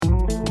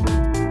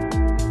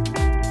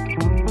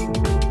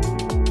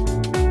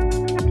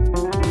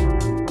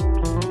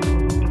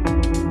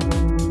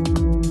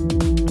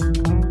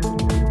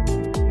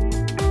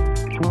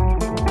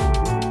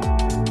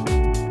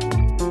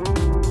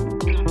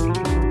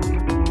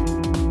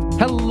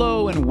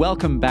Hello and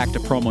welcome back to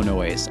Promo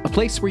Noise, a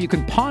place where you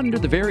can ponder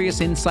the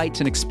various insights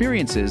and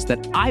experiences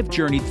that I've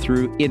journeyed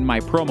through in my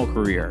promo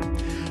career.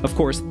 Of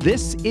course,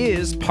 this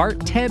is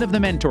part 10 of the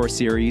Mentor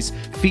series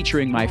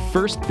featuring my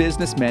first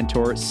business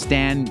mentor,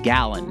 Stan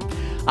Gallen.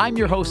 I'm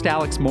your host,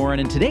 Alex Morin,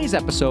 and today's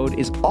episode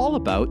is all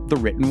about the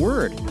written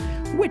word.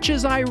 Which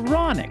is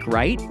ironic,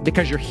 right?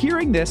 Because you're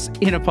hearing this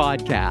in a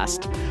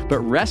podcast. But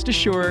rest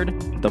assured,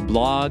 the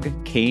blog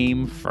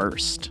came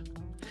first.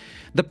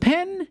 The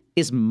pen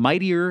is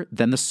mightier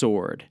than the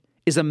sword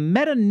is a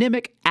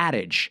metonymic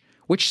adage,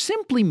 which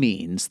simply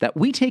means that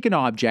we take an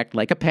object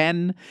like a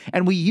pen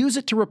and we use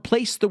it to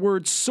replace the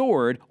word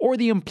sword or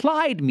the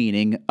implied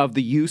meaning of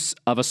the use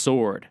of a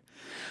sword.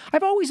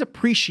 I've always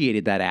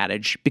appreciated that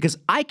adage because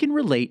I can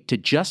relate to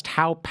just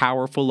how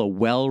powerful a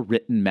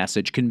well-written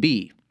message can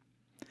be.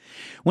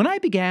 When I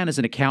began as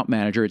an account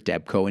manager at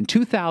Debco in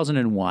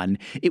 2001,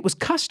 it was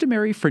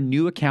customary for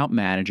new account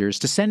managers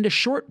to send a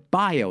short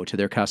bio to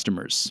their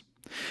customers.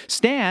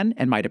 Stan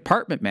and my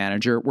department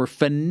manager were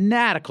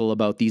fanatical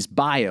about these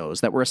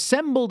bios that were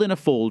assembled in a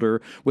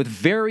folder with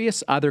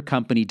various other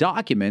company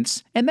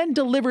documents and then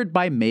delivered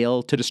by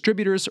mail to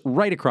distributors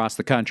right across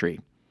the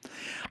country.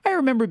 I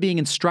remember being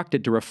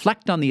instructed to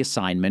reflect on the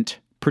assignment,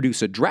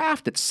 produce a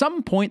draft at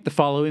some point the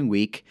following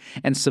week,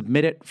 and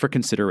submit it for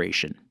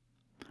consideration.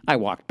 I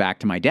walked back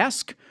to my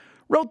desk,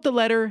 wrote the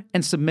letter,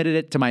 and submitted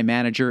it to my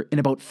manager in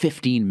about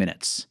 15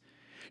 minutes.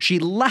 She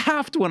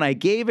laughed when I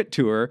gave it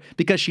to her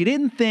because she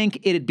didn't think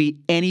it'd be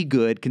any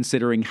good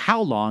considering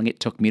how long it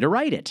took me to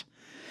write it.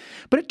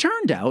 But it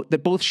turned out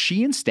that both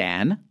she and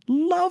Stan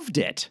loved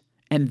it,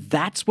 and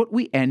that's what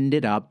we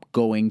ended up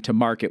going to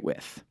market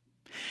with.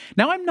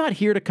 Now, I'm not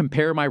here to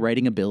compare my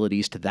writing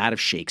abilities to that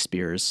of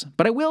Shakespeare's,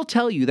 but I will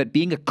tell you that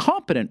being a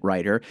competent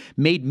writer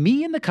made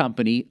me and the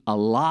company a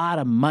lot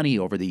of money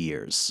over the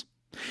years.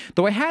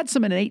 Though I had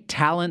some innate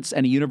talents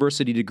and a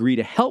university degree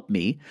to help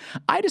me,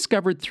 I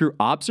discovered through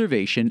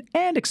observation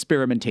and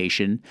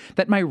experimentation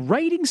that my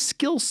writing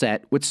skill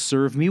set would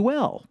serve me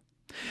well.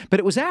 But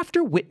it was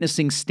after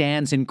witnessing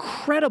Stan's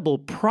incredible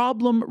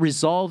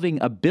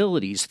problem-resolving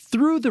abilities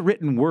through the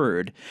written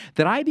word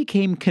that I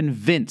became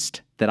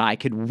convinced that I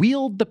could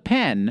wield the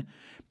pen,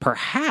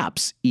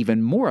 perhaps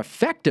even more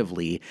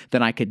effectively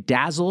than I could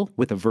dazzle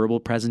with a verbal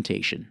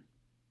presentation.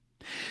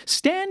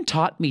 Stan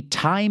taught me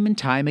time and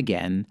time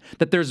again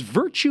that there's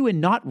virtue in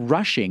not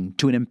rushing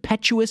to an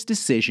impetuous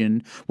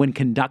decision when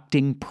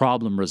conducting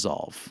problem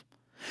resolve.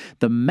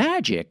 The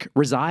magic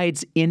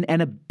resides in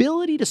an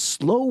ability to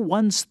slow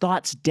one's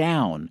thoughts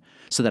down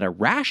so that a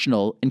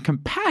rational and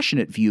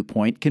compassionate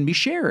viewpoint can be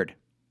shared.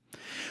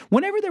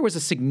 Whenever there was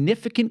a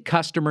significant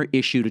customer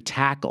issue to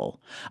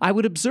tackle, I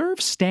would observe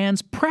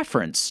Stan's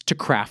preference to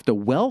craft a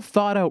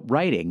well-thought-out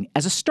writing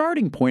as a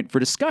starting point for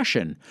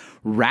discussion,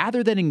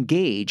 rather than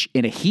engage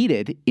in a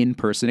heated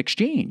in-person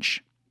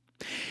exchange.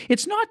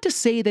 It's not to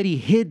say that he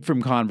hid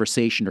from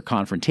conversation or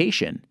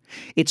confrontation.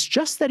 It's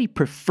just that he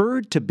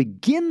preferred to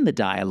begin the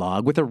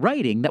dialogue with a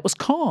writing that was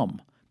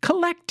calm,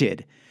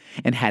 collected,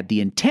 and had the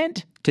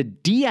intent to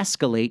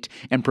de-escalate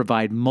and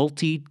provide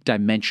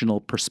multi-dimensional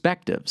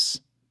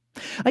perspectives.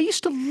 I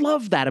used to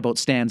love that about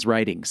Stan's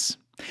writings.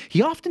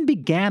 He often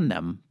began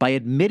them by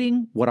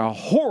admitting what a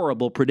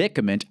horrible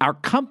predicament our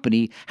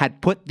company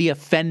had put the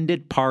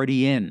offended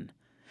party in.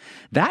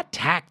 That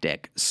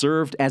tactic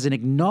served as an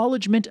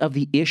acknowledgement of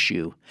the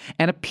issue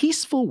and a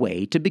peaceful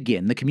way to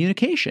begin the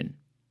communication.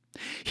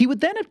 He would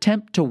then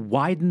attempt to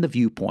widen the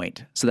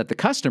viewpoint so that the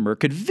customer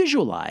could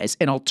visualize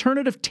an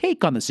alternative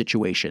take on the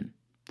situation.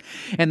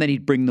 And then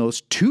he'd bring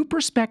those two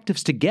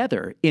perspectives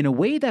together in a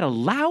way that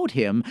allowed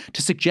him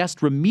to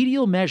suggest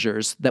remedial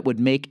measures that would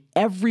make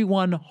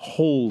everyone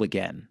whole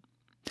again.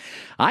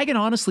 I can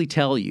honestly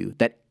tell you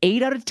that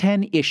 8 out of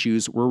 10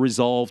 issues were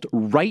resolved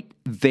right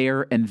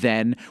there and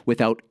then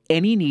without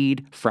any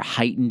need for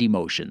heightened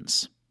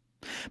emotions.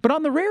 But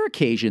on the rare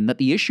occasion that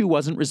the issue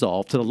wasn't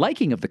resolved to the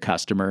liking of the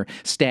customer,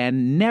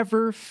 Stan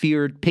never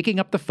feared picking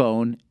up the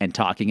phone and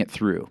talking it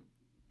through.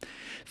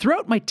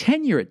 Throughout my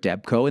tenure at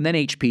Debco and then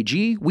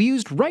HPG, we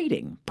used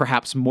writing,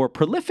 perhaps more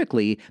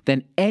prolifically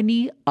than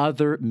any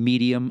other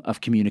medium of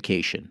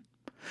communication.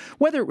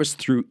 Whether it was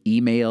through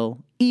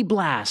email,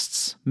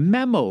 e-blasts,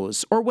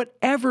 memos, or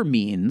whatever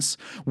means,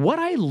 what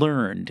I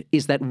learned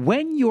is that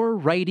when you're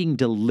writing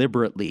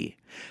deliberately,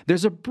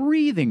 there's a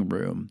breathing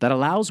room that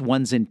allows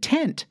one's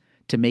intent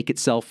to make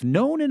itself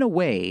known in a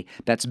way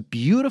that's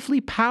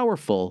beautifully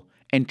powerful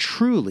and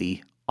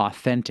truly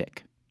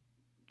authentic.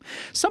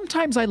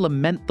 Sometimes I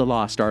lament the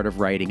lost art of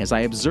writing as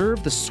I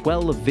observe the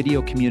swell of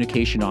video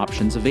communication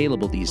options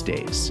available these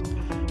days.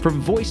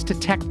 From voice to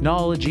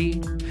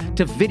technology,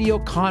 to video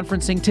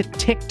conferencing, to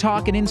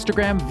TikTok and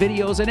Instagram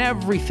videos, and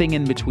everything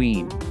in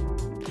between.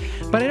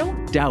 But I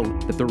don't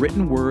doubt that the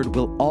written word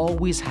will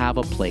always have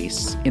a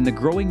place in the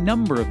growing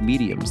number of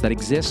mediums that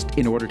exist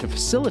in order to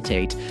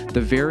facilitate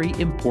the very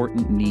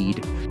important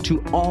need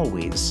to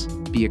always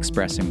be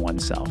expressing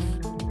oneself.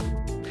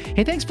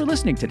 Hey, thanks for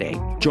listening today.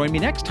 Join me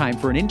next time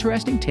for an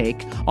interesting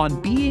take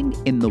on being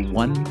in the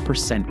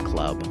 1%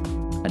 Club.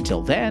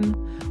 Until then,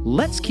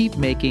 let's keep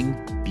making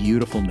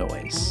beautiful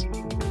noise.